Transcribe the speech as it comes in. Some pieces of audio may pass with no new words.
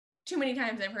too many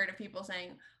times I've heard of people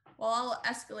saying, well,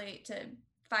 I'll escalate to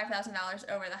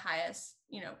 $5,000 over the highest,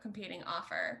 competing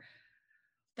offer.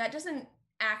 That doesn't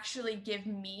actually give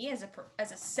me as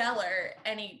a seller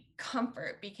any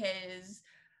comfort, because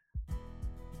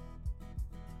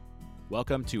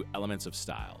welcome to Elements of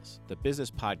Styles, the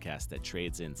business podcast that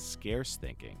trades in scarce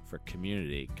thinking for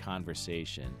community,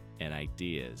 conversation, and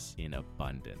ideas in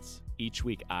abundance. Each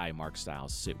week, I, Mark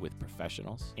Styles, sit with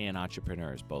professionals and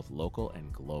entrepreneurs, both local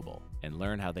and global, and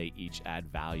learn how they each add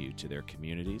value to their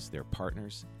communities, their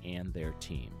partners, and their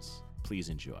teams. Please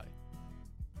enjoy.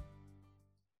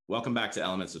 Welcome back to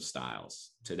Elements of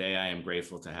Styles. Today, I am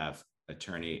grateful to have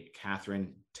attorney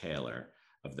Catherine Taylor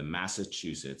of the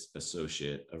Massachusetts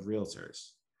Association of Realtors.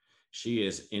 She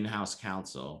is in-house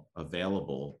counsel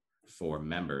available for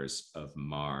members of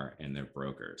MAR and their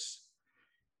brokers.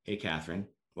 Hey, Catherine,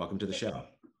 welcome to the show.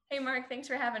 Hey, Mark, thanks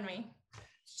for having me.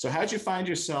 So how'd you find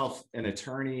yourself an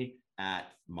attorney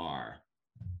at MAR?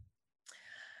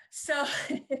 So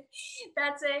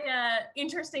that's a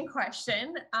interesting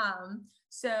question.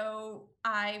 So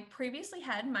I previously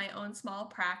had my own small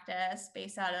practice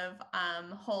based out of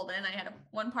Holden. I had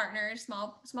one partner,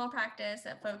 small practice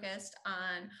that focused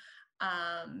on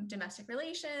domestic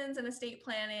relations and estate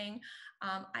planning.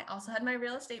 I also had my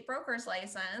real estate broker's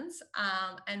license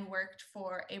and worked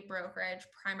for a brokerage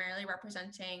primarily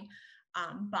representing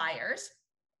buyers,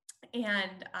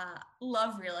 and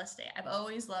love real estate. I've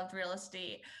always loved real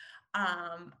estate.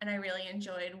 And I really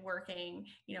enjoyed working,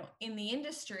 in the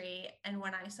industry. And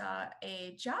when I saw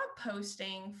a job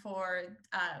posting for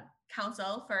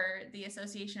counsel for the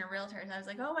Association of Realtors, I was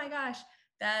like, oh my gosh,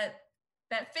 that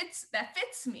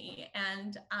fits me.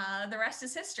 And the rest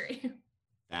is history.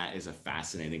 That is a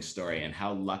fascinating story, and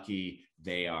how lucky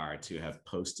they are to have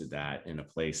posted that in a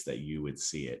place that you would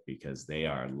see it, because they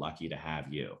are lucky to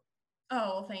have you.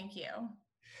 Oh, well, thank you.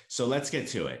 So let's get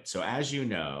to it. So as you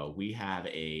know, we have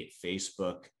a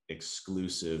Facebook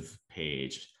exclusive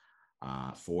page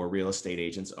for real estate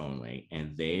agents only,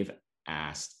 and they've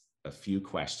asked a few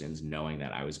questions knowing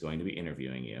that I was going to be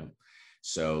interviewing you.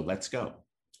 So let's go.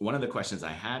 One of the questions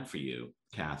I had for you,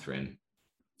 Catherine,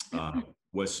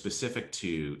 was specific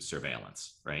to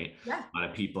surveillance, right? Yeah. A lot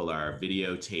of people are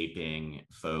videotaping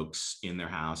folks in their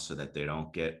house so that they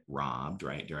don't get robbed,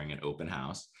 right, during an open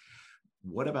house.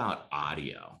 What about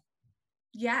audio?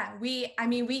 Yeah, we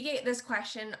get this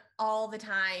question all the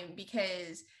time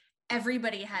because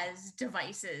everybody has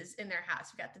devices in their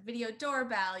house. You've got the video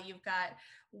doorbell, you've got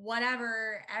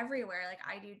whatever everywhere, like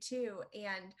I do too.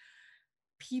 And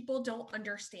people don't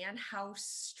understand how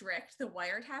strict the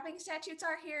wiretapping statutes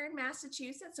are here in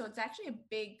Massachusetts. So it's actually a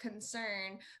big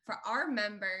concern for our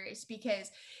members, because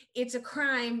it's a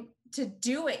crime to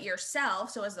do it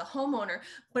yourself, so as the homeowner,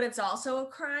 but it's also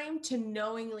a crime to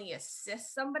knowingly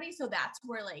assist somebody. So that's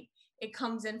where it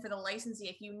comes in for the licensee.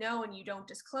 If you know and you don't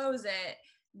disclose it,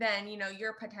 then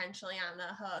you're potentially on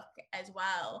the hook as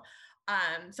well.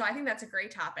 So I think that's a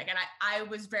great topic. And I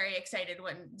was very excited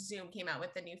when Zoom came out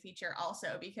with the new feature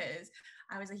also, because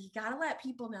I was like, you got to let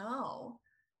people know.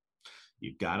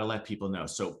 You've got to let people know.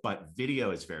 So, but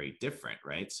video is very different,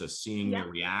 right? So seeing your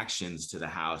reactions to the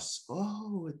house,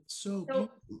 oh, it's so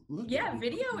beautiful.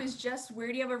 Video is just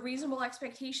where you have a reasonable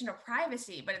expectation of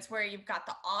privacy, but it's where you've got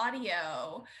the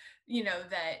audio,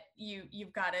 that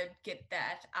you've got to get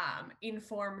that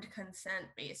informed consent,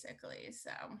 basically.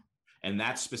 So. And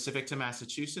that's specific to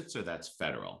Massachusetts, or that's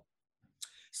federal?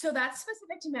 So that's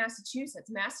specific to Massachusetts.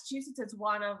 Massachusetts is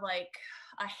one of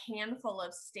a handful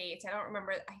of states. I don't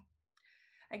remember.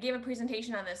 I gave a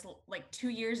presentation on this 2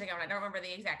 years ago, and I don't remember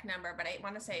the exact number, but I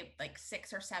want to say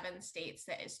 6 or 7 states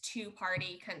that is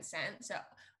 2-party consent. So,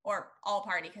 or all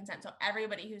party consent. So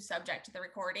everybody who's subject to the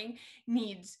recording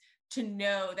needs to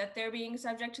know that they're being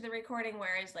subject to the recording.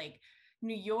 Whereas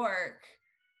New York,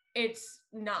 it's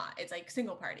not, it's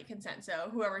single party consent. So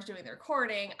whoever's doing the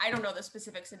recording, I don't know the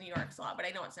specifics of New York's law, but I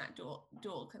know it's not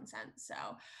dual consent. So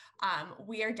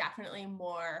we are definitely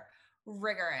more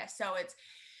rigorous. So it's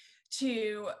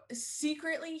to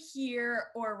secretly hear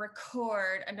or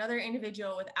record another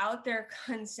individual without their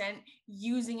consent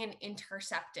using an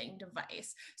intercepting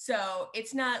device. So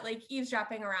it's not like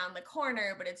eavesdropping around the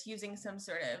corner, but it's using some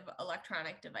sort of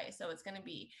electronic device. So it's going to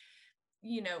be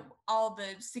all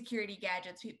the security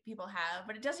gadgets people have,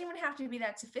 but it doesn't even have to be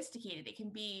that sophisticated. It can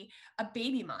be a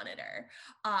baby monitor.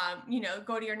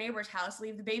 Go to your neighbor's house,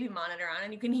 leave the baby monitor on,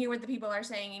 and you can hear what the people are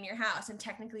saying in your house. And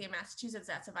technically in Massachusetts,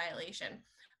 that's a violation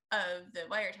of the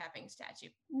wiretapping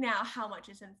statute. Now, how much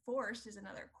is enforced is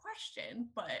another question,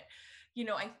 but,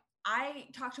 I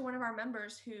talked to one of our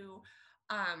members who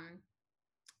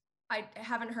I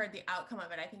haven't heard the outcome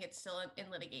of it. I think it's still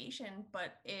in litigation,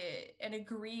 but an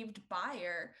aggrieved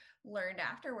buyer learned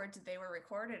afterwards that they were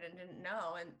recorded and didn't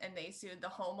know, and they sued the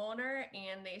homeowner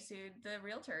and they sued the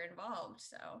realtor involved.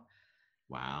 So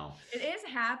Wow. it is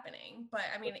happening, but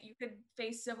I mean, you could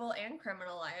face civil and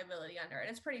criminal liability under it.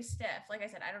 It's pretty stiff. Like I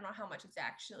said, I don't know how much it's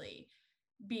actually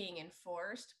being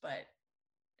enforced, but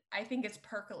I think it's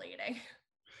percolating.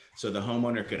 So the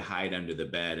homeowner could hide under the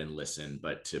bed and listen,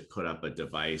 but to put up a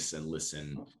device and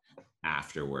listen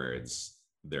afterwards,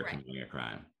 they're Right. committing a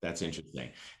crime. That's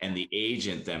interesting. And the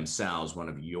agent themselves, one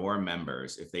of your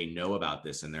members, if they know about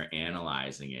this and they're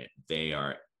analyzing it, they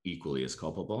are equally as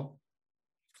culpable.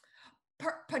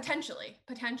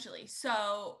 Potentially.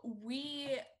 So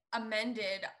we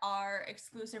amended our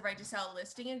exclusive right to sell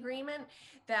listing agreement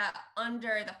that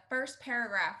under the first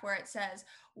paragraph where it says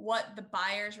what the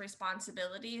buyer's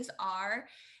responsibilities are,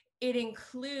 it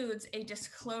includes a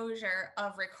disclosure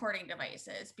of recording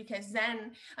devices, because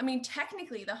then, I mean,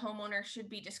 technically the homeowner should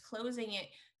be disclosing it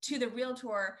to the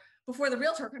realtor before the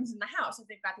realtor comes in the house if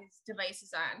they've got these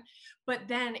devices on. But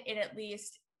then it at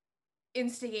least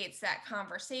instigates that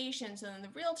conversation, so then the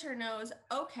realtor knows,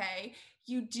 okay,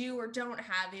 you do or don't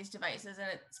have these devices, and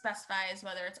it specifies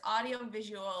whether it's audio,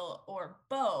 visual, or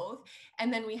both.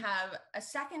 And then we have a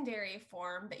secondary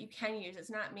form that you can use.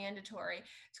 It's not mandatory.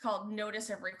 It's called notice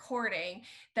of recording,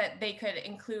 that they could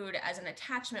include as an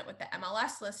attachment with the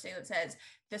MLS listing that says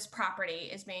this property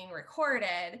is being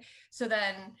recorded. So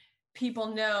then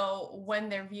people know when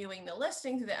they're viewing the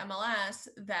listing through the MLS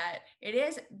that it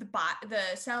is the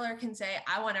seller can say,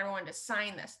 I want everyone to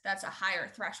sign this. That's a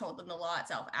higher threshold than the law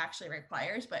itself actually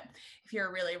requires. But if you're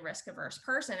a really risk averse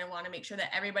person and want to make sure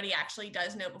that everybody actually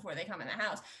does know before they come in the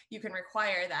house, you can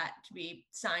require that to be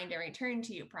signed and returned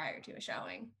to you prior to a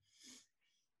showing.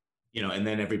 You know, and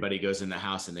then everybody goes in the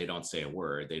house and they don't say a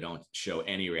word. They don't show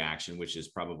any reaction, which is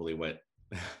probably what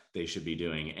they should be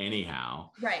doing anyhow.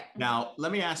 Right. Now,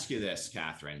 let me ask you this,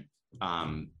 Catherine.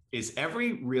 Is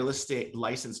every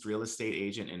licensed real estate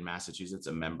agent in Massachusetts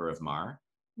a member of MAR?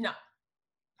 No.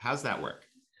 How's that work?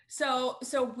 So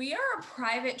we are a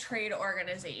private trade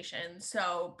organization.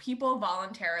 So people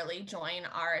voluntarily join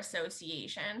our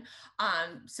association.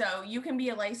 So you can be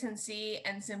a licensee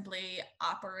and simply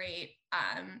operate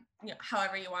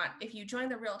however you want. If you join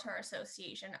the Realtor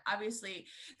Association, obviously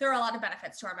there are a lot of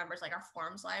benefits to our members, like our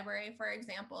forms library, for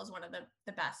example, is one of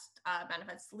the best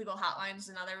benefits. Legal hotline is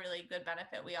another really good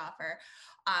benefit we offer.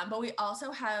 But we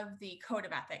also have the code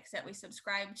of ethics that we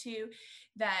subscribe to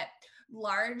that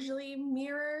largely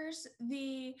mirrors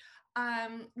the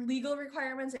legal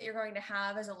requirements that you're going to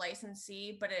have as a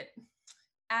licensee, but it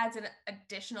adds an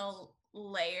additional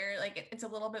layer. Like it's a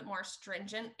little bit more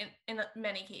stringent in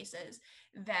many cases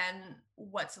than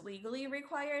what's legally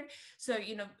required. So,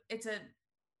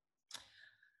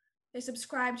 they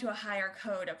subscribe to a higher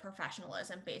code of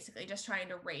professionalism, basically just trying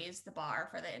to raise the bar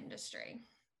for the industry.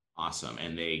 Awesome.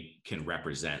 And they can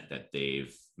represent that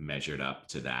they've measured up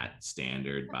to that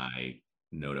standard by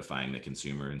notifying the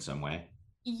consumer in some way?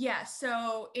 Yeah.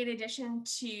 So in addition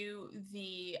to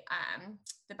the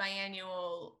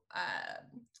biannual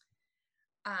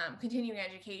continuing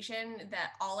education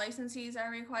that all licensees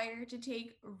are required to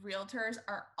take, realtors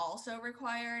are also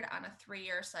required on a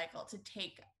 3-year cycle to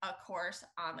take a course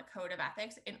on the code of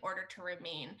ethics in order to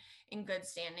remain in good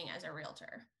standing as a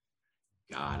realtor.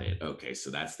 Got it. Okay. So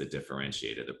that's the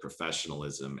differentiator, the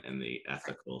professionalism and the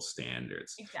ethical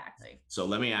standards. Exactly. So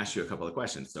let me ask you a couple of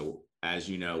questions. So as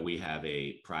you know, we have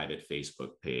a private Facebook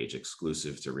page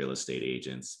exclusive to real estate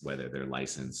agents, whether they're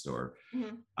licensed or,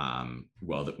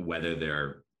 whether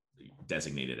they're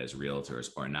designated as realtors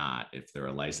or not. If they're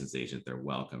a licensed agent, they're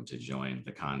welcome to join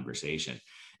the conversation.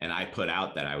 And I put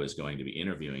out that I was going to be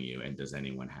interviewing you, and does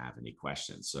anyone have any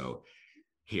questions? So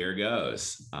here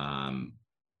goes.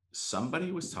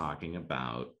 Somebody was talking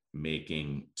about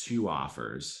making 2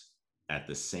 offers at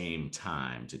the same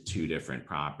time to 2 different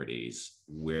properties.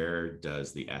 Where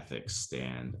does the ethics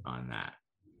stand on that?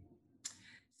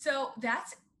 So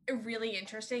that's really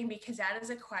interesting, because that is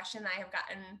a question I have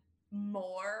gotten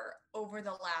more over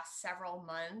the last several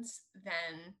months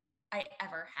than I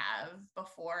ever have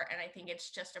before. And I think it's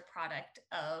just a product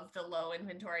of the low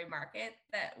inventory market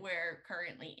that we're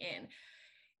currently in.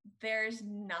 There's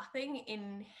nothing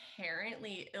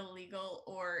inherently illegal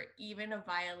or even a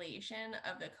violation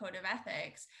of the code of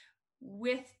ethics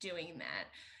with doing that.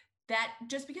 That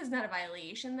just because it's not a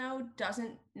violation, though,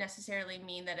 doesn't necessarily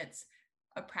mean that it's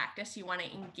a practice you want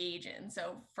to engage in.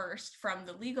 So first, from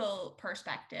the legal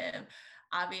perspective,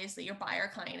 obviously your buyer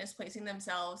client is placing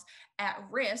themselves at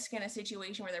risk in a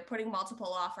situation where they're putting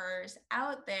multiple offers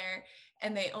out there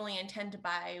and they only intend to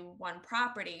buy one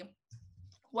property.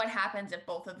 What happens if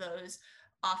both of those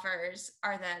offers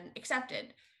are then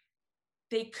accepted?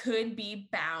 They could be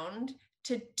bound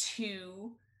to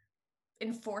two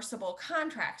enforceable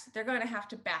contracts. They're going to have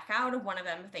to back out of one of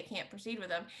them if they can't proceed with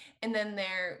them, and then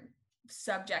they're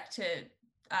subject to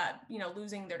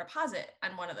losing their deposit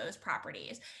on one of those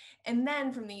properties. And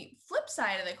then from the flip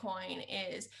side of the coin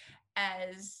is,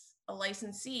 as a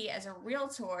licensee, as a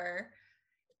realtor,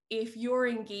 if you're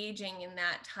engaging in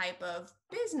that type of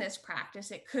business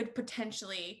practice, it could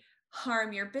potentially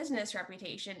harm your business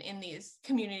reputation in these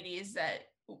communities that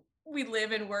we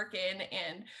live and work in.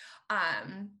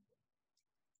 And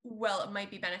well, it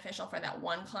might be beneficial for that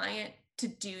one client to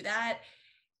do that,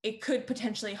 it could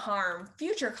potentially harm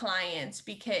future clients,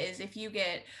 because if you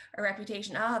get a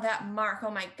reputation, oh, that Mark, oh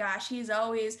my gosh, he's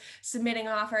always submitting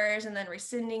offers and then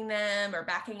rescinding them or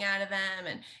backing out of them,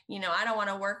 and I don't want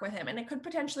to work with him, and it could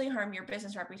potentially harm your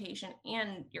business reputation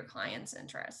and your clients'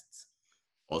 interests.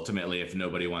 Ultimately, if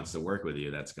nobody wants to work with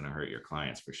you, that's going to hurt your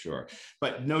clients for sure.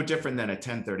 But no different than a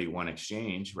 1031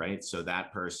 exchange, right? So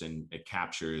that person, it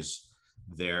captures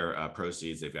their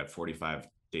proceeds. They've got 45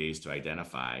 days to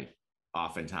identify.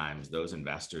 Oftentimes those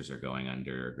investors are going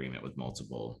under agreement with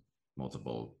multiple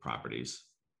properties.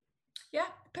 Yeah,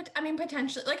 but I mean,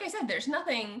 potentially, like I said, there's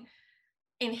nothing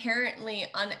inherently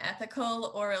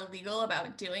unethical or illegal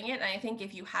about doing it. And I think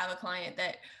if you have a client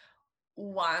that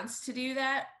wants to do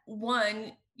that,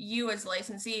 one, you as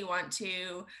licensee want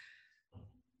to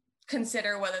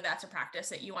consider whether that's a practice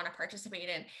that you want to participate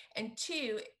in, and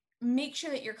two, make sure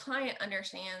that your client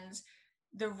understands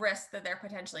the risk that they're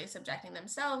potentially subjecting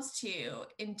themselves to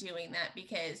in doing that,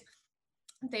 because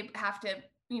they have to,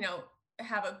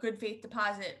 have a good faith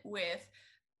deposit with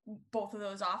both of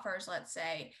those offers. Let's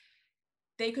say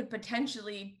they could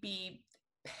potentially be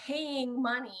paying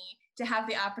money to have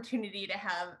the opportunity to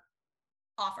have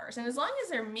offers. And as long as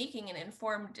they're making an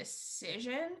informed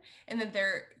decision and that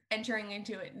they're entering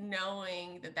into it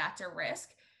knowing that that's a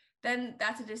risk, then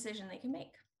that's a decision they can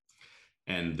make.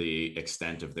 And the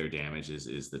extent of their damages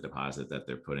is the deposit that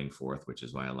they're putting forth, which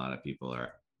is why a lot of people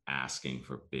are asking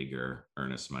for bigger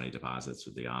earnest money deposits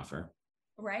with the offer.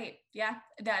 Right. Yeah,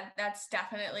 that's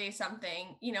definitely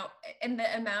something, and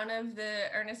the amount of the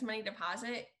earnest money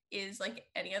deposit is like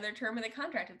any other term of the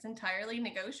contract. It's entirely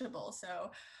negotiable.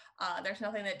 So there's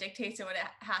nothing that dictates what it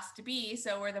has to be.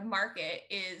 So where the market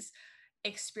is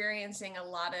experiencing a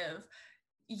lot of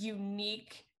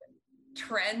unique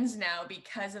trends now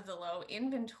because of the low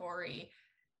inventory,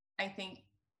 I think,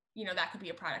 that could be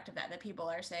a product of that people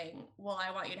are saying, well,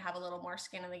 I want you to have a little more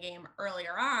skin in the game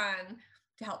earlier on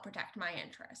to help protect my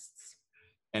interests.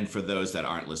 And for those that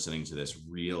aren't listening to this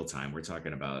real time, we're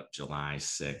talking about July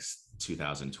 6th,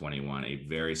 2021, a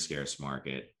very scarce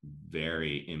market,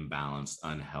 very imbalanced,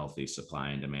 unhealthy supply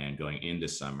and demand going into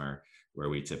summer, where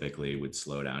we typically would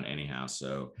slow down anyhow.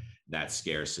 So that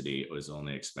scarcity was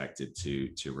only expected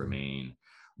to remain.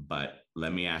 But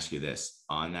let me ask you this,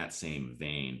 on that same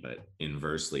vein, but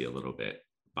inversely a little bit,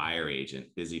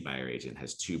 busy buyer agent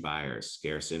has two buyers,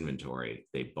 scarce inventory.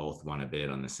 They both want to bid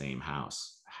on the same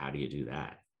house. How do you do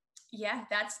that? Yeah,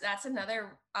 that's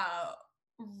another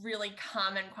really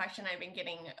common question I've been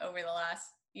getting over the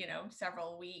last,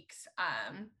 several weeks,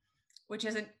 which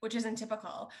isn't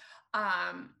typical.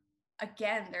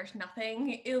 Again, there's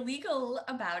nothing illegal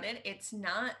about it. It's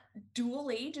not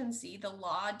dual agency. The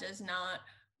law does not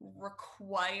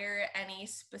require any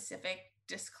specific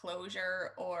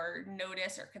disclosure or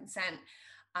notice or consent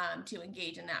to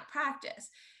engage in that practice.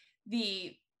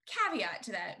 The caveat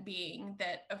to that being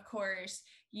that, of course,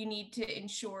 you need to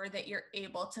ensure that you're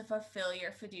able to fulfill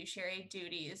your fiduciary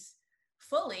duties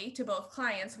fully to both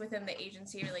clients within the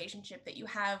agency relationship that you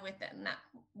have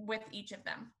with each of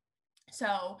them.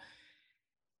 So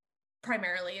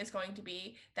primarily is going to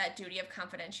be that duty of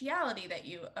confidentiality that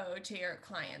you owe to your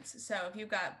clients. So if you've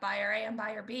got buyer A and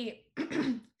buyer B,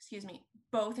 excuse me,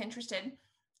 both interested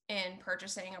in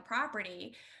purchasing a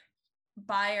property,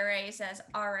 buyer A says,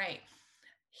 all right,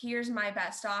 here's my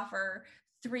best offer,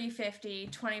 $350,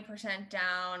 20%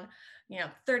 down,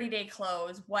 30-day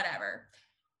close, whatever.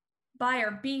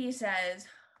 Buyer B says,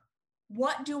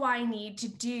 what do I need to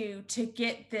do to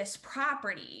get this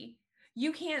property?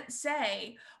 You can't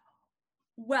say,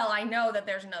 well, I know that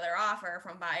there's another offer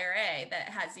from buyer A that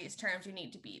has these terms, you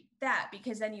need to beat that,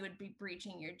 because then you would be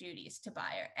breaching your duties to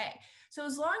buyer A. So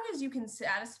as long as you can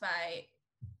satisfy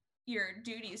your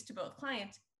duties to both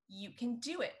clients, you can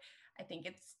do it. I think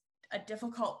it's a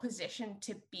difficult position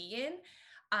to be in.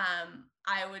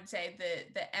 I would say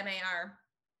the MAR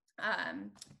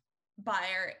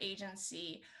buyer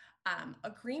agency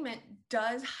agreement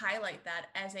does highlight that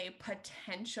as a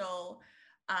potential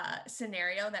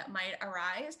scenario that might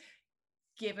arise.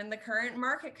 Given the current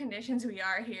market conditions we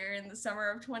are here in the summer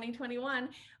of 2021,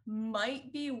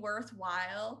 might be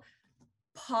worthwhile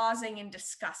pausing and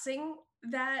discussing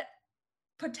that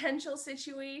potential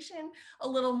situation a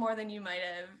little more than you might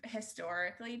have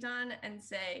historically done, and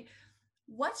say,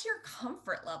 what's your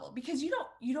comfort level? Because you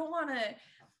don't want to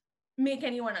make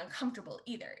anyone uncomfortable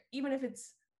either. Even if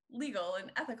it's legal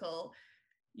and ethical,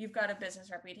 you've got a business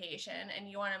reputation, and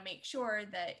you want to make sure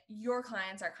that your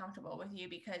clients are comfortable with you,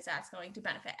 because that's going to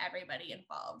benefit everybody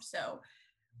involved. So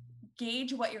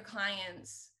gauge what your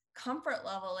client's comfort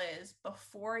level is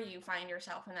before you find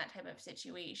yourself in that type of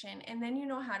situation, and then you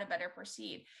know how to better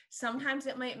proceed. Sometimes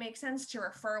it might make sense to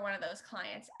refer one of those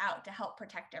clients out to help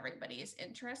protect everybody's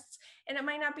interests, and it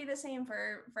might not be the same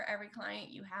for every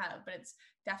client you have, but it's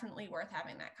definitely worth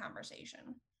having that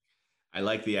conversation. I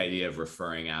like the idea of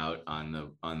referring out on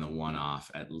the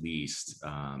one-off at least,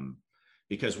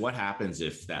 because what happens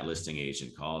if that listing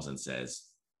agent calls and says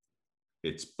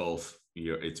it's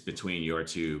between your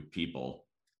two people,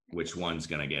 which one's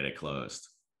going to get it closed?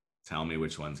 Tell me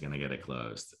which one's going to get it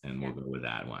closed, and we'll go with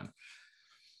that one.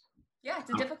 Yeah, it's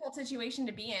a difficult situation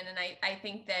to be in, and I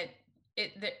think that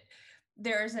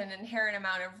there's an inherent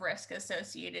amount of risk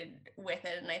associated with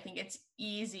it, and I think it's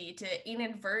easy to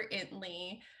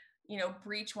inadvertently,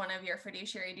 breach one of your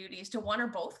fiduciary duties to one or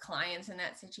both clients in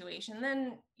that situation.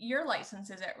 Then your license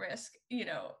is at risk,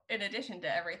 in addition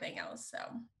to everything else.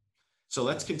 So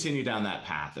let's continue down that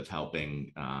path of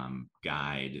helping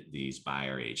guide these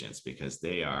buyer agents, because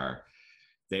they are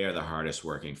the hardest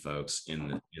working folks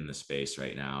in the space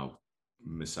right now,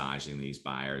 massaging these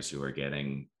buyers who are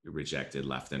getting rejected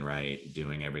left and right,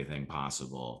 doing everything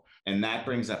possible. And that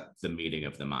brings up the meeting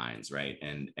of the minds, right?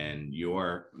 And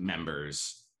your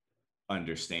members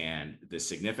understand the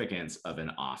significance of an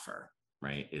offer,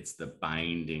 right? It's the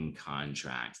binding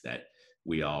contract that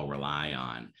we all rely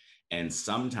on. And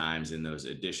sometimes in those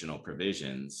additional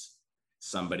provisions,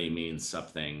 somebody means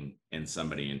something and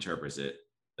somebody interprets it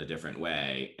a different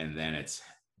way. And then it's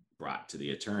brought to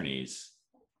the attorneys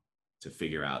to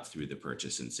figure out through the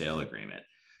purchase and sale agreement.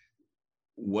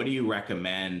 What do you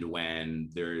recommend when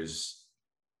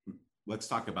let's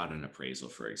talk about an appraisal,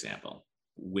 for example,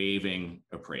 waiving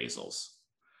appraisals.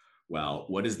 Well,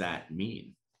 what does that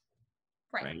mean?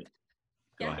 Right?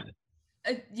 Go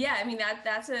ahead. Yeah, I mean,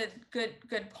 that's a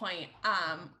good point.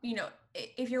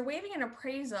 If you're waiving an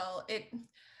appraisal,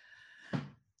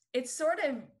 it's sort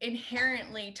of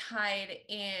inherently tied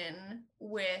in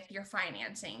with your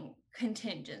financing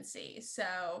contingency.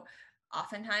 So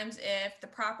oftentimes, if the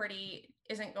property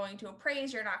isn't going to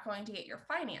appraise, you're not going to get your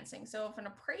financing. So if an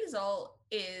appraisal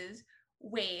is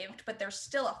waived, but there's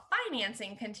still a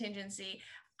financing contingency,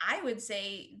 I would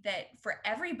say that for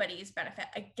everybody's benefit,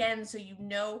 again, so you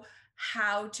know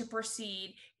how to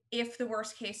proceed if the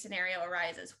worst case scenario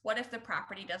arises. What if the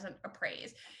property doesn't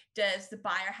appraise? Does the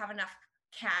buyer have enough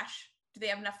cash? Do they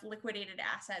have enough liquidated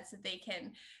assets that they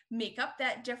can make up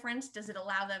that difference? Does it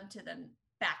allow them to then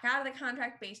back out of the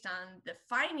contract based on the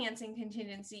financing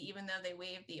contingency, even though they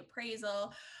waived the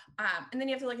appraisal? And then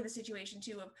you have to look at the situation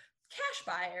too of cash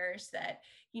buyers that,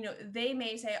 they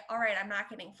may say, all right, I'm not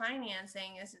getting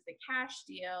financing, this is the cash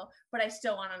deal, but I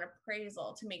still want an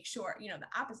appraisal to make sure,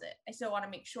 the opposite. I still want to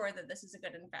make sure that this is a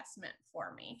good investment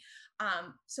for me.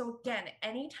 So again,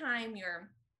 anytime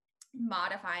you're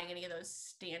modifying any of those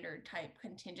standard type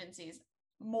contingencies,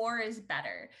 more is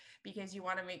better, because you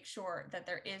want to make sure that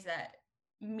there is that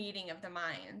meeting of the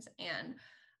minds. And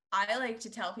I like to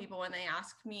tell people when they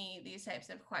ask me these types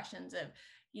of questions of,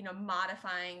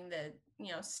 modifying the,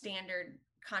 standard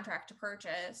contract to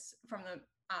purchase from the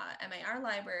MAR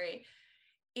library,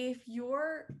 if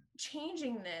you're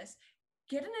changing this,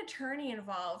 get an attorney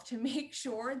involved to make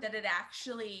sure that it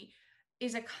actually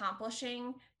is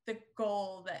accomplishing the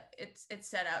goal that it's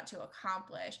set out to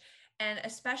accomplish. And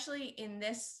especially in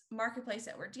this marketplace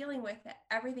that we're dealing with, that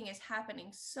everything is happening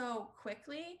so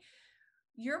quickly,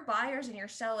 your buyers and your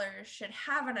sellers should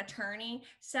have an attorney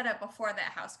set up before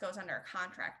that house goes under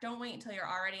contract. Don't wait until you're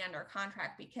already under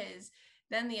contract, because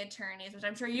then the attorneys, which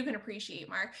I'm sure you can appreciate,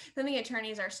 Mark, then the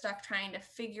attorneys are stuck trying to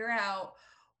figure out,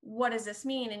 what does this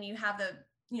mean? And you have the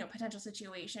potential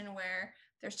situation where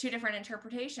there's two different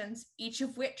interpretations, each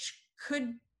of which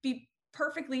could be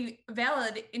perfectly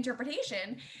valid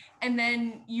interpretation. And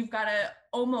then you've got to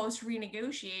almost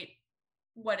renegotiate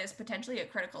what is potentially a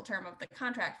critical term of the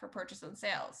contract for purchase and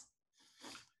sales.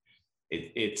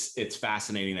 It's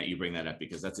fascinating that you bring that up,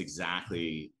 because that's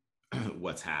exactly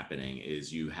what's happening.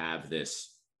 Is you have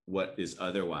this, what is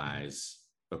otherwise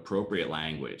appropriate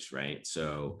language, right?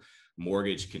 So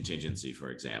mortgage contingency, for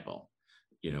example,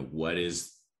 what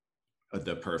is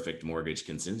the perfect mortgage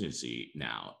contingency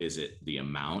now? Is it the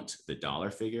amount, the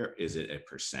dollar figure? Is it a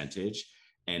percentage?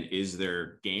 And is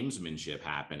there gamesmanship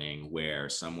happening where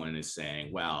someone is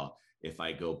saying, well, if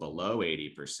I go below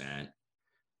 80%,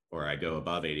 or I go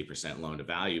above 80% loan to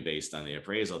value based on the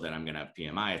appraisal, then I'm going to have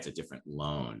PMI. It's a different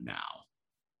loan now.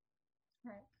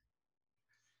 Right.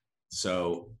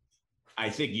 So I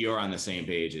think you're on the same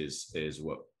page as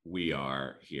what we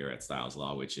are here at Styles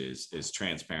Law, which is as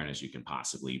transparent as you can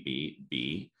possibly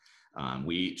be.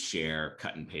 We share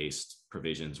cut and paste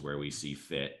provisions where we see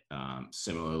fit.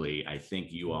 Similarly, I think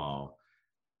you all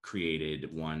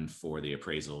created one for the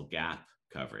appraisal gap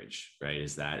coverage, right?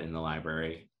 Is that in the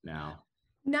library now?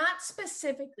 Not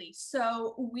specifically.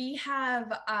 So we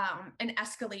have an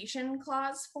escalation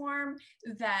clause form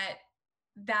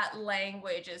that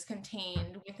language is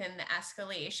contained within the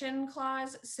escalation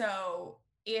clause. So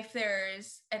if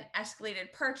there's an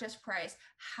escalated purchase price,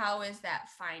 how is that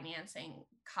financing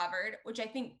covered? Which I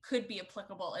think could be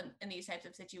applicable in these types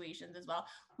of situations as well.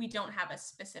 We don't have a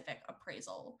specific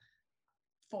appraisal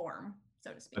form,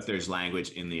 so to speak. But there's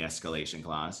language in the escalation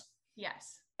clause?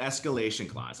 Yes. Escalation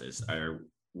clauses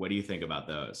what do you think about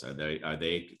those? Are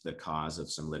they the cause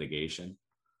of some litigation?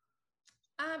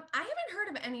 I haven't heard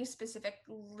of any specific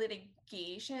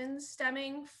litigation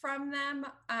stemming from them.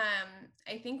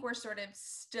 I think we're sort of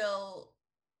still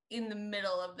in the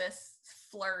middle of this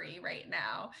flurry right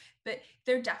now, but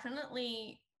they're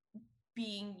definitely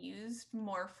being used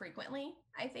more frequently,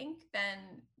 I think, than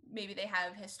maybe they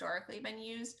have historically been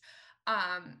used.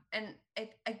 And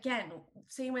again,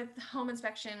 same with home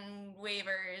inspection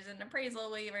waivers and appraisal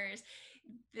waivers,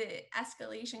 the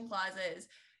escalation clauses,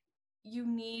 you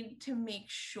need to make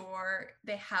sure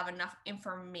they have enough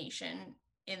information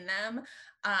in them.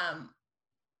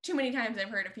 Too many times I've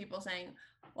heard of people saying,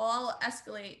 well, I'll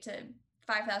escalate to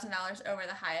 $5,000 over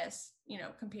the highest,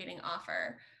 competing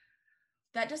offer.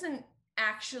 That doesn't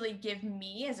actually give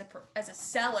me as a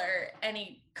seller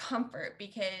any comfort,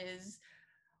 because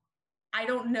I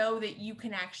don't know that you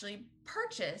can actually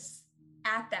purchase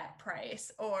at that price,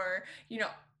 or,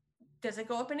 does it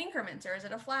go up in increments, or is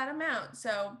it a flat amount?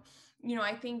 So,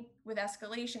 I think with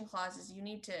escalation clauses, you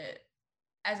need to,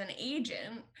 as an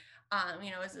agent,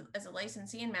 as a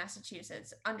licensee in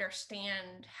Massachusetts,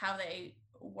 understand how they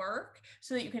work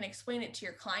so that you can explain it to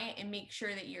your client and make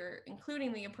sure that you're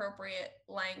including the appropriate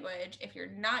language if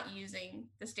you're not using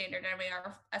the standard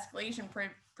MAR escalation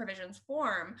provisions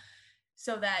form,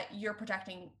 so that you're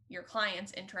protecting your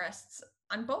client's interests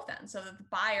on both ends, so that the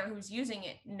buyer who's using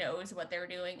it knows what they're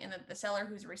doing, and that the seller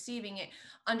who's receiving it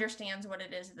understands what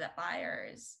it is that buyer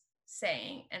is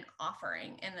saying and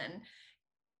offering. And then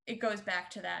it goes back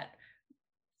to that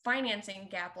financing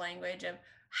gap language of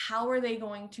how are they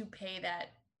going to pay that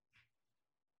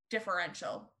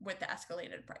differential with the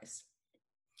escalated price.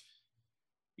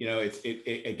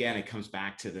 It comes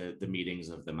back to the meetings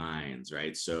of the minds,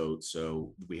 right?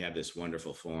 So we have this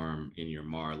wonderful form in your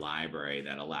MAR library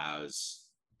that allows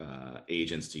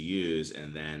agents to use,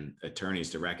 and then attorneys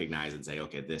to recognize and say,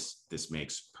 okay, this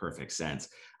makes perfect sense.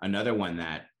 Another one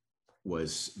that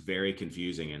was very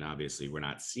confusing, and obviously we're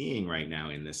not seeing right now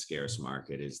in this scarce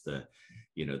market, is the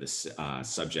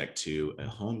subject to a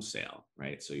home sale,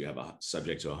 right? So you have a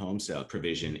subject to a home sale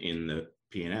provision in the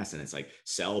P&S, and it's like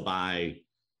sell by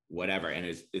whatever, and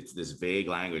it's this vague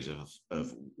language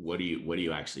of what do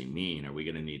you actually mean? Are we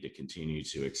going to need to continue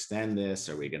to extend this?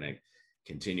 Are we going to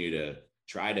continue to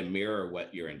try to mirror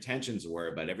what your intentions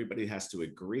were? But everybody has to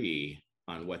agree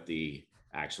on what the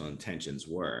actual intentions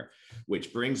were,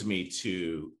 which brings me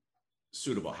to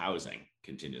suitable housing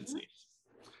contingencies.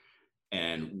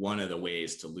 And one of the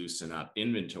ways to loosen up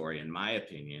inventory, in my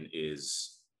opinion,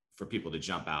 is for people to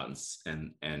jump out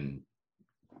and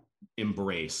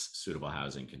embrace suitable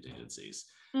housing contingencies.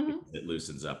 Mm-hmm. It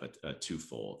loosens up a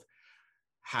twofold.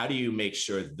 How do you make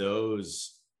sure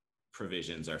those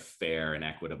provisions are fair and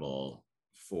equitable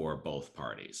for both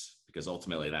parties? Because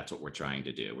ultimately that's what we're trying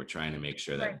to do. We're trying to make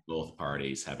sure that both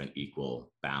parties have an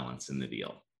equal balance in the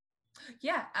deal.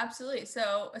 Yeah, absolutely.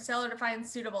 So a seller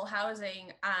defines suitable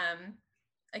housing.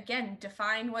 Again,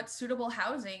 define what suitable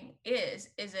housing is.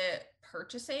 Is it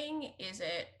purchasing? Is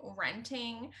it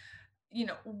renting?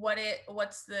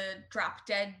 What's the drop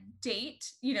dead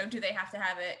date? Do they have to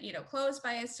have it, closed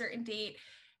by a certain date?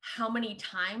 How many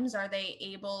times are they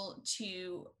able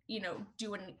to,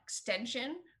 do an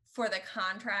extension for the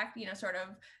contract, sort of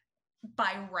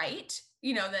by right,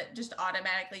 that just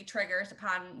automatically triggers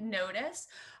upon notice.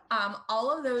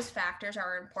 All of those factors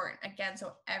are important, again,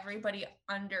 so everybody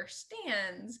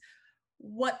understands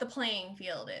what the playing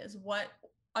field is,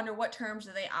 under what terms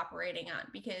are they operating on.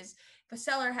 Because if a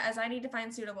seller has, I need to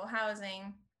find suitable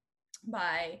housing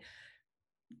by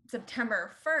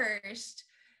September 1st,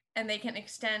 and they can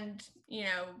extend,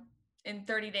 in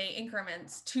 30-day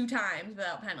increments 2 times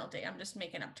without penalty, I'm just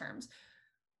making up terms.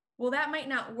 Well, that might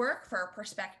not work for a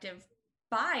prospective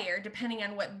buyer, depending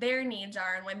on what their needs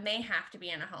are and when they have to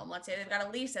be in a home. Let's say they've got a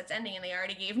lease that's ending and they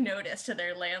already gave notice to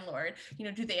their landlord.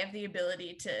 Do they have the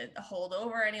ability to hold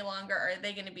over any longer? Or are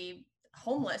they going to be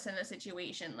homeless in a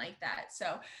situation like that?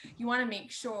 So you want to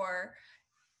make sure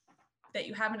that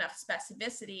you have enough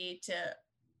specificity to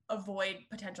avoid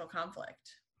potential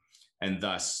conflict. And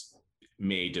thus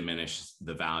may diminish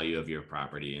the value of your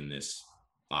property in this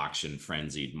auction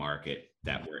frenzied market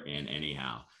that we're in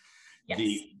anyhow. Yes.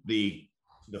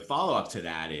 The follow-up to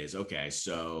that is, okay,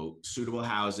 so suitable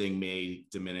housing may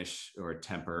diminish or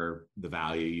temper the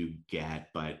value you get,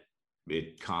 but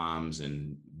it comes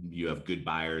and you have good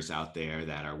buyers out there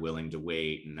that are willing to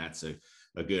wait, and that's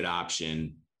a good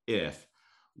option.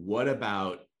 What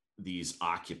about these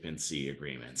occupancy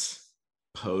agreements,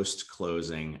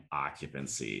 post-closing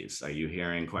occupancies? Are you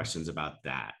hearing questions about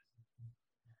that?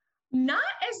 Not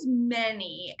as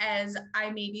many as I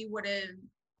maybe would have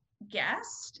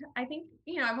guessed. I think,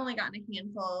 I've only gotten a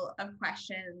handful of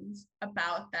questions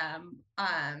about them.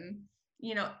 And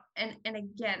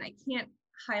again, I can't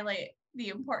highlight the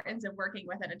importance of working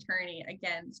with an attorney,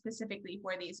 again, specifically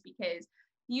for these, because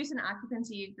use and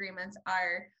occupancy agreements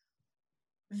are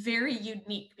very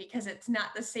unique because it's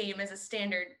not the same as a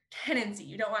standard tenancy.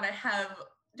 You don't want to have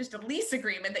just a lease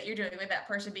agreement that you're doing with that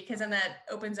person, because then that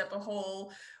opens up a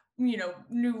whole,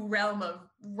 new realm of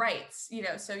rights,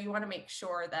 so you want to make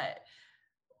sure that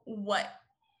what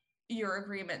your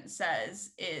agreement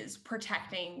says is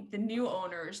protecting the new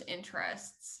owner's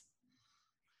interests.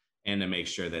 And to make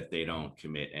sure that they don't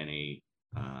commit any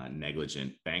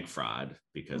negligent bank fraud,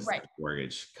 because right. The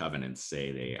mortgage covenants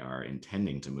say they are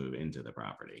intending to move into the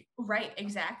property. Right,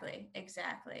 exactly.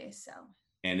 So.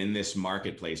 And in this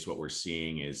marketplace, what we're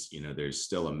seeing is, there's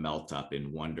still a melt up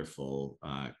in wonderful,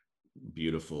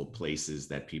 beautiful places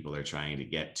that people are trying to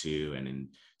get to. And in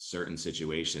certain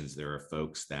situations, there are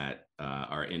folks that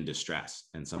are in distress,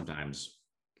 and sometimes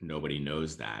nobody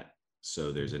knows that.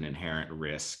 So there's an inherent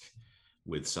risk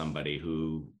with somebody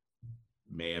who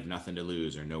may have nothing to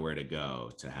lose or nowhere to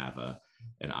go to have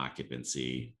an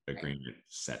occupancy agreement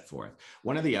set forth.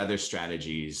 One of the other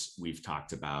strategies we've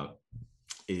talked about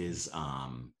is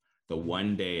the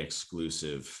 1-day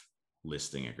exclusive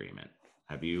listing agreement.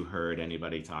 Have you heard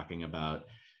anybody talking about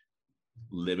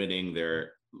limiting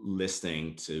their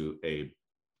listing to a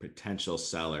potential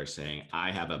seller saying,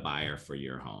 I have a buyer for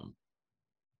your home.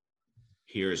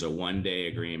 Here's a 1-day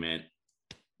agreement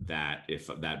that if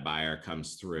that buyer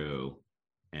comes through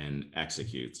and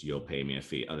executes, you'll pay me a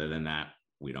fee. Other than that,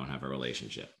 we don't have a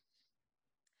relationship.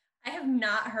 I have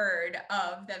not heard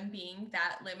of them being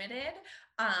that limited,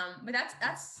 but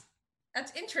that's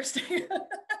interesting.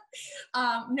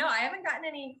 No, I haven't gotten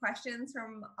any questions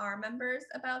from our members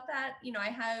about that. I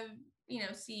have,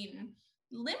 seen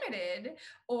limited,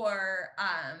 or,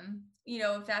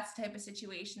 if that's the type of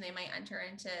situation, they might enter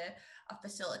into a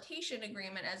facilitation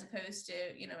agreement as opposed to,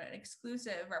 an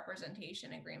exclusive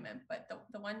representation agreement. But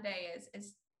the 1 day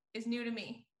is new to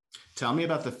me. Tell me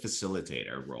about the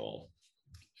facilitator role.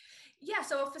 Yeah,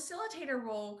 so a facilitator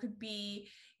role could be,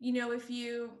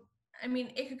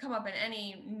 it could come up in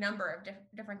any number of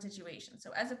different situations.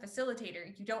 So as a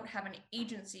facilitator, you don't have an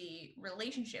agency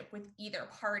relationship with either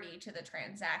party to the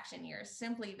transaction. You're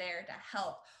simply there to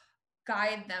help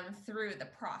guide them through the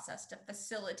process, to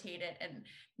facilitate it and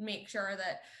make sure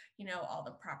that, all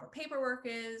the proper paperwork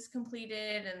is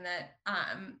completed and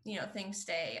that, things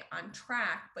stay on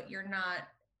track, but you're not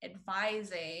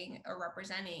advising or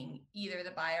representing either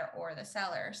the buyer or the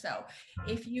seller. So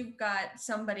if you've got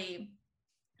somebody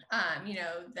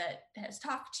that has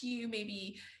talked to you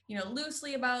maybe,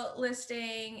 loosely about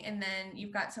listing, and then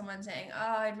you've got someone saying,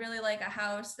 oh, I'd really like a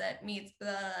house that meets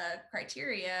the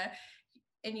criteria.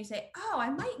 And you say, oh,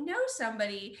 I might know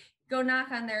somebody, go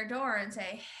knock on their door and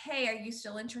say, hey, are you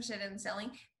still interested in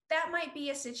selling? That might be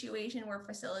a situation where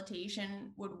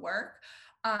facilitation would work.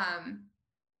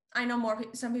 I know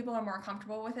some people are more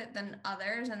comfortable with it than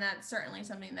others, and that's certainly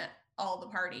something that all the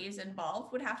parties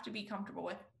involved would have to be comfortable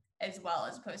with as well,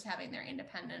 as opposed to having their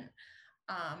independent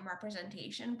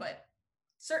representation. But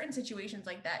certain situations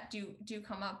like that do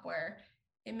come up where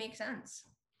it makes sense.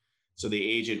 So the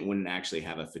agent wouldn't actually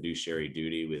have a fiduciary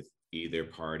duty with either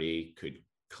party could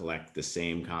collect the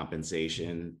same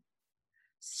compensation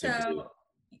simply?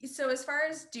 So as far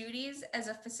as duties as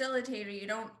a facilitator, you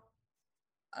don't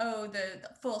owe the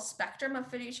full spectrum of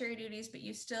fiduciary duties, but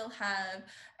you still have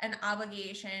an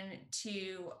obligation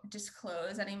to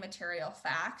disclose any material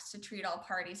facts, to treat all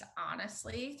parties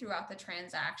honestly throughout the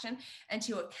transaction, and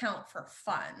to account for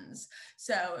funds.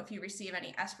 So if you receive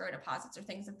any escrow deposits or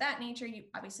things of that nature, you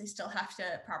obviously still have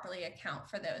to properly account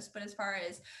for those. But as far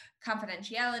as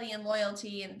confidentiality and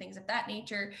loyalty and things of that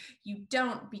nature, you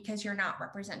don't, because you're not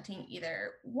representing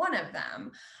either one of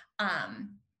them.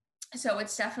 So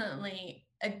it's definitely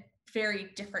a very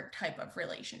different type of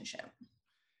relationship.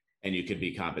 And you could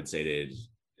be compensated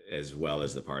as well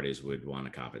as the parties would want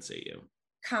to compensate you.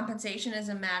 Compensation is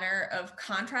a matter of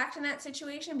contract in that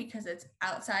situation, because it's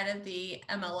outside of the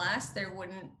MLS. There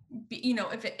wouldn't be,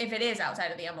 if it is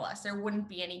outside of the MLS, there wouldn't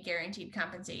be any guaranteed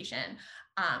compensation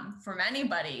from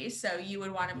anybody. So you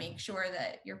would want to make sure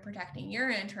that you're protecting your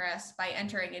interests by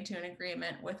entering into an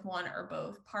agreement with one or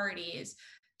both parties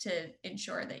to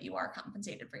ensure that you are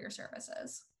compensated for your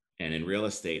services. And in real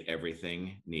estate,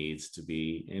 everything needs to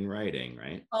be in writing,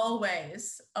 right?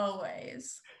 Always,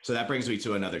 always. So that brings me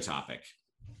to another topic: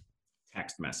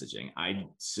 text messaging.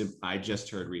 I just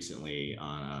heard recently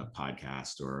on a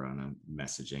podcast or on a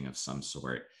messaging of some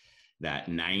sort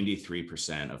that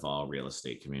 93% of all real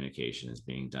estate communication is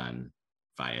being done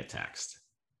via text.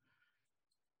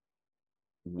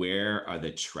 Where are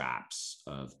the traps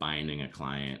of binding a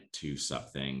client to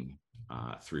something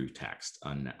through text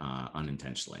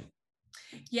unintentionally?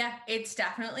 Yeah, it's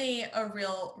definitely a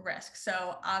real risk.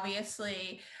 So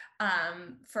obviously,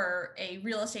 for a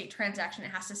real estate transaction, it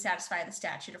has to satisfy the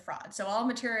statute of fraud. So all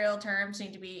material terms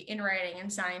need to be in writing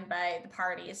and signed by the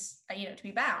parties, to be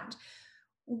bound.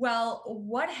 Well,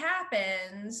 what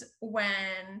happens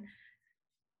when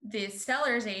the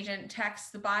seller's agent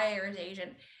texts the buyer's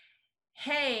agent,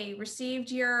 hey,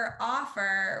 received your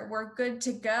offer, we're good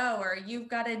to go, or you've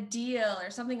got a deal,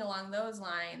 or something along those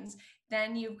lines?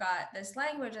 Then you've got this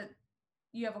language that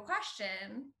you have a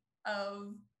question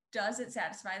of, does it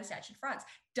satisfy the statute of frauds?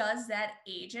 Does that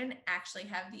agent actually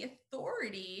have the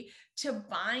authority to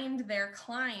bind their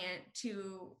client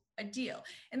to a deal?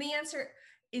 And the answer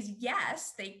is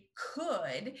yes, they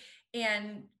could.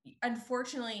 And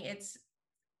unfortunately, it's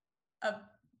a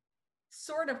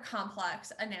sort of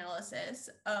complex analysis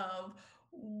of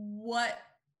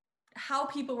how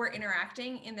people were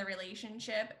interacting in the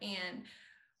relationship and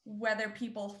whether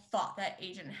people thought that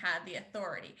agent had the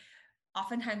authority.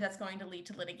 Oftentimes that's going to lead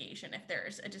to litigation if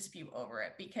there's a dispute over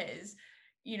it, because,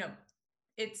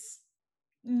 it's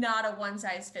not a one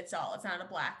size fits all. It's not a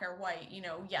black or white,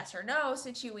 yes or no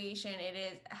situation.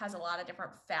 It has a lot of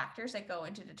different factors that go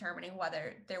into determining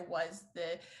whether there was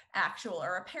the actual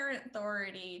or apparent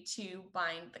authority to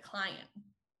bind the client.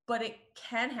 But it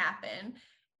can happen.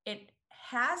 It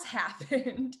has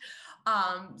happened.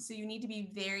 So you need to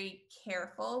be very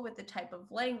careful with the type of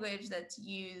language that's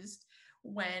used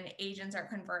when agents are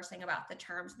conversing about the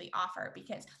terms of the offer,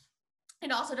 because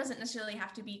it also doesn't necessarily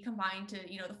have to be combined to,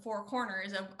 the four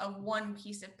corners of one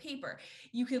piece of paper.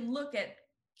 You can look at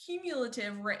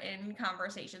cumulative written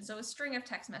conversations. So a string of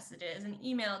text messages, an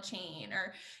email chain,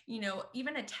 or,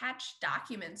 even attached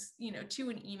documents, to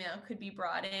an email could be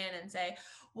brought in and say,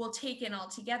 well, taken all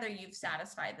together, you've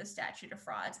satisfied the statute of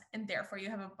frauds, and therefore you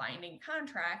have a binding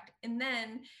contract. And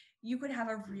then you could have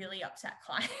a really upset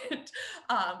client,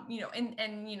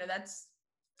 and that's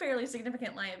fairly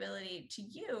significant liability to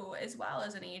you as well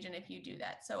as an agent if you do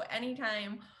that. So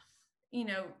anytime,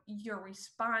 you're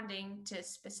responding to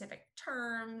specific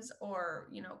terms or,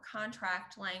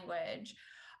 contract language,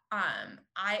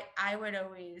 I would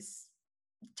always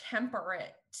temper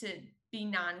it to be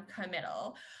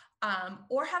non-committal,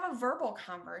 or have a verbal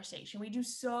conversation. We do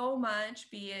so much,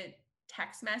 be it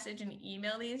text message and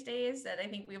email these days, that I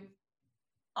think we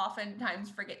oftentimes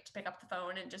forget to pick up the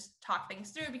phone and just talk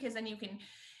things through, because then you can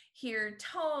hear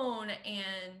tone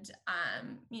and,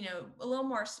 a little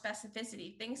more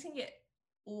specificity. Things can get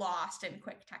lost in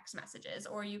quick text messages,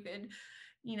 or you could,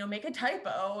 make a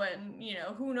typo and,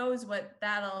 who knows what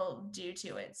that'll do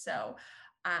to it. So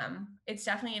it's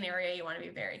definitely an area you want to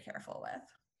be very careful with.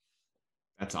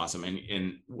 That's awesome.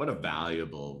 And what a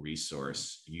valuable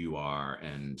resource you are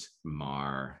and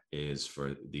MAR is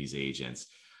for these agents.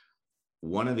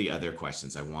 One of the other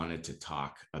questions I wanted to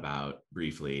talk about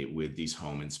briefly with these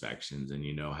home inspections, and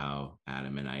you know how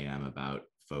adamant I am about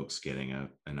folks getting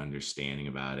an understanding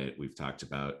about it. We've talked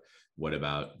about, what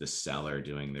about the seller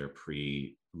doing their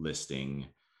pre-listing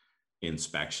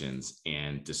inspections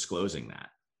and disclosing that?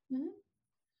 Mm-hmm.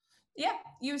 Yeah,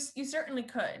 you certainly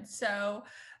could. So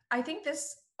I think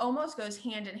this almost goes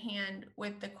hand in hand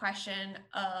with the question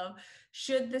of,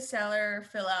 should the seller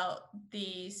fill out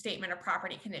the statement of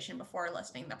property condition before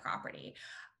listing the property?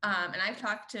 And I've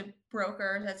talked to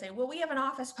brokers that say, well, we have an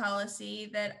office policy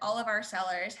that all of our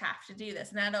sellers have to do this.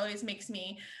 And that always makes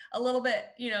me a little bit,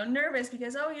 nervous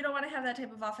because, oh, you don't want to have that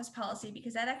type of office policy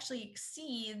because that actually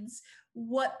exceeds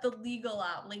what the legal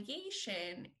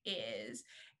obligation is.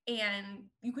 And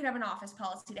you could have an office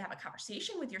policy to have a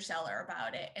conversation with your seller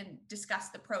about it and discuss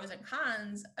the pros and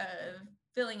cons of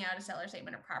filling out a seller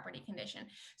statement of property condition.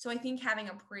 So I think having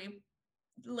a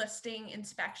pre-listing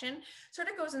inspection sort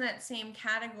of goes in that same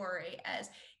category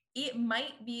as it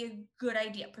might be a good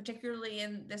idea, particularly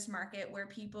in this market where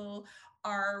people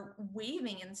are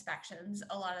waiving inspections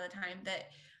a lot of the time,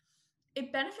 that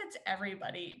it benefits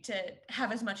everybody to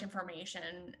have as much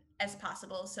information as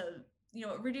possible. So,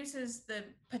 it reduces the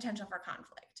potential for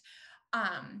conflict.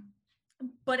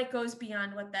 But it goes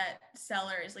beyond what that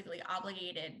seller is legally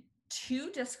obligated to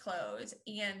disclose.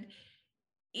 And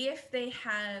if they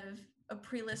have a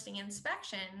pre-listing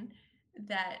inspection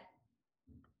that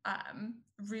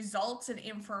results in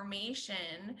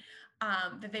information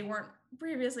that they weren't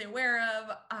previously aware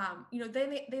of,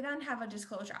 they then have a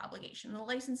disclosure obligation. The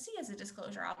licensee has a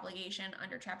disclosure obligation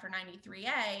under Chapter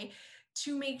 93A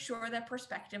to make sure that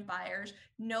prospective buyers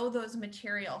know those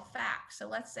material facts. So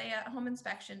let's say a home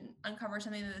inspection uncovers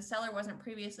something that the seller wasn't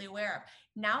previously aware of.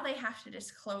 Now they have to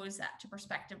disclose that to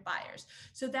prospective buyers.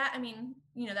 So that,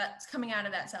 that's coming out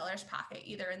of that seller's pocket,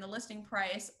 either in the listing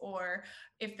price or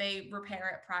if they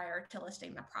repair it prior to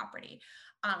listing the property.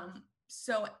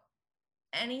 So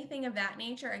anything of that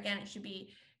nature, again, it should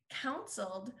be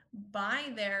counseled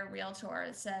by their realtor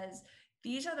that says,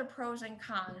 these are the pros and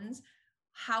cons.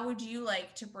 How would you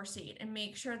like to proceed? And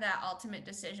make sure that ultimate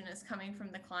decision is coming from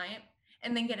the client,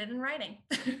 and then get it in writing.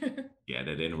 Get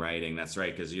it in writing. That's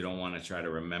right. Because you don't want to try to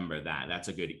remember that. That's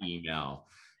a good email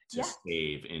to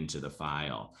save into the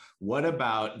file. What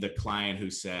about the client who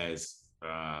says,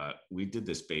 we did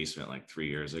this basement like 3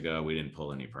 years ago. We didn't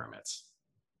pull any permits.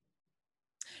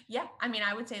 Yeah,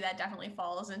 I would say that definitely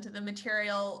falls into the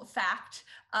material fact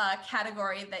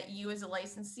category that you as a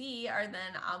licensee are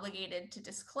then obligated to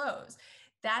disclose.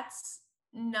 That's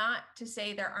not to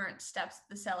say there aren't steps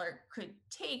the seller could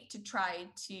take to try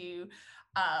to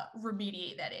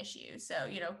remediate that issue. So,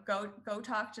 go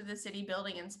talk to the city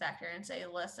building inspector and say,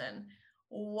 listen,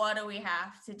 what do we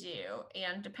have to do?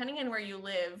 And depending on where you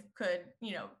live could,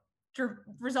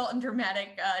 result in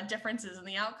dramatic differences in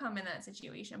the outcome in that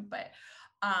situation. But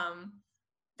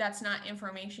that's not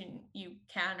information you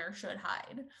can or should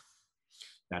hide.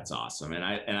 That's awesome. And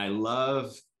I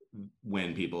love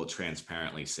when people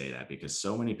transparently say that, because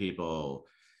so many people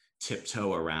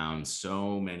tiptoe around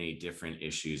so many different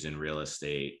issues in real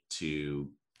estate to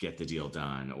get the deal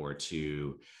done or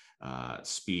to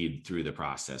speed through the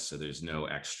process. So there's no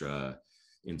extra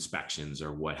inspections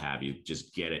or what have you,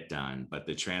 just get it done. But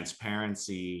the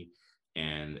transparency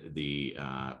and the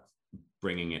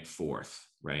bringing it forth,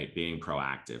 right? Being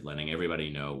proactive, letting everybody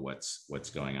know what's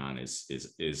going on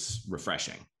is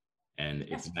refreshing. And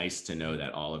it's nice to know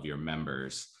that all of your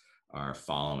members are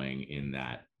following in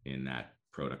that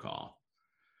protocol.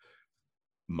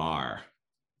 MAR,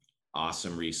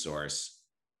 awesome resource,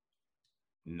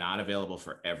 not available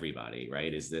for everybody,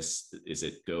 right? Is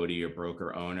it go to your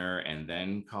broker owner and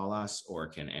then call us, or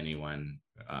can anyone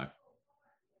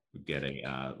get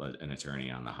an attorney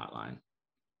on the hotline?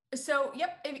 So,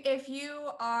 yep, if you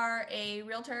are a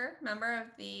realtor member of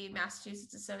the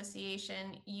Massachusetts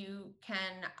Association, you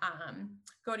can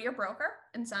go to your broker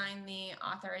and sign the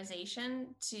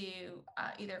authorization to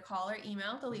either call or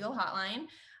email the legal hotline.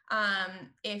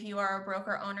 If you are a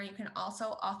broker owner, you can also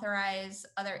authorize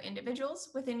other individuals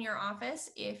within your office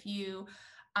if you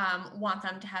want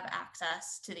them to have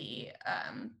access to the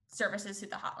services through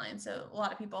the hotline. So a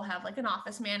lot of people have like an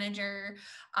office manager,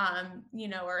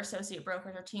 or associate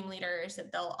brokers or team leaders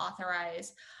that they'll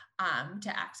authorize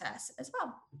to access as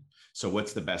well. So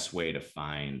what's the best way to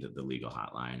find the legal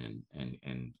hotline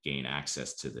and gain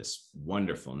access to this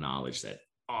wonderful knowledge that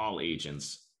all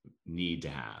agents need to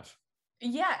have?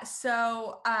 Yeah.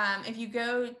 So if you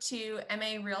go to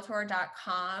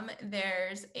marealtor.com,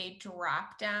 there's a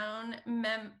drop down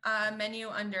menu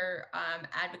under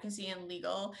advocacy and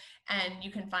legal, and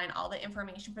you can find all the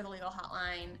information for the legal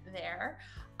hotline there.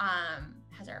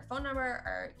 Has our phone number,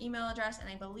 our email address, and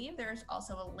I believe there's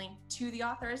also a link to the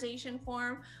authorization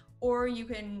form, or you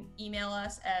can email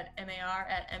us at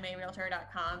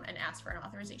mar@marealtor.com and ask for an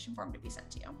authorization form to be sent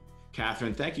to you.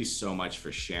 Catherine, thank you so much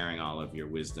for sharing all of your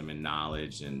wisdom and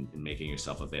knowledge and making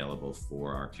yourself available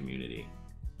for our community.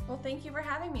 Well, thank you for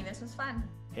having me. This was fun.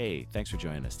 Hey, thanks for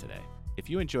joining us today. If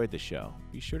you enjoyed the show,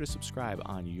 be sure to subscribe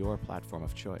on your platform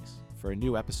of choice for a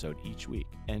new episode each week,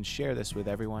 and share this with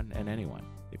everyone and anyone.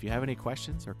 If you have any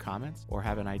questions or comments, or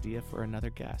have an idea for another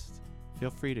guest, feel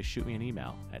free to shoot me an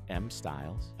email at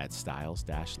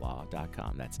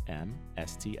mstiles@stiles-law.com. That's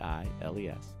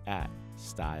MSTILES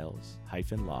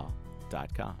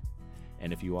 @stiles-law.com.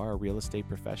 And if you are a real estate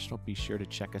professional, be sure to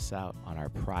check us out on our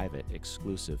private,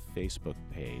 exclusive Facebook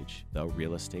page, The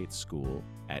Real Estate School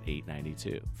at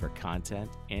 892, for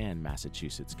content and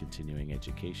Massachusetts continuing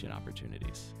education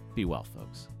opportunities. Be well,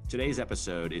 folks. Today's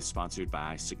episode is sponsored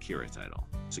by Securititle.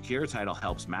 Securititle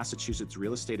helps Massachusetts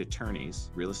real estate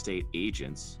attorneys, real estate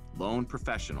agents, loan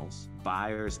professionals,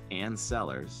 buyers, and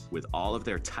sellers with all of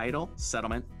their title,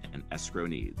 settlement, and escrow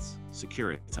needs.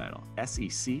 Securititle,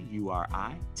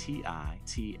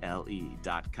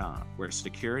 SECURITITLE.com, where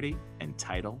security and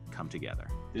title come together.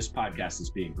 This podcast is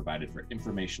being provided for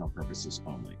informational purposes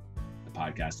only. The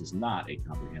podcast is not a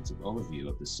comprehensive overview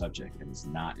of the subject and is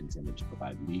not intended to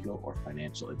provide legal or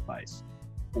financial advice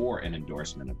or an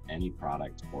endorsement of any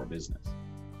product or business.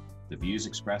 The views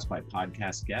expressed by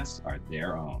podcast guests are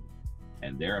their own,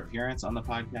 and their appearance on the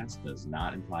podcast does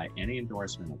not imply any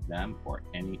endorsement of them or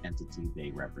any entity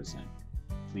they represent.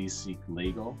 Please seek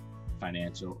legal,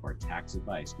 financial, or tax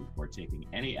advice before taking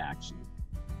any action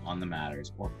on the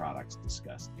matters or products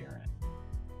discussed herein.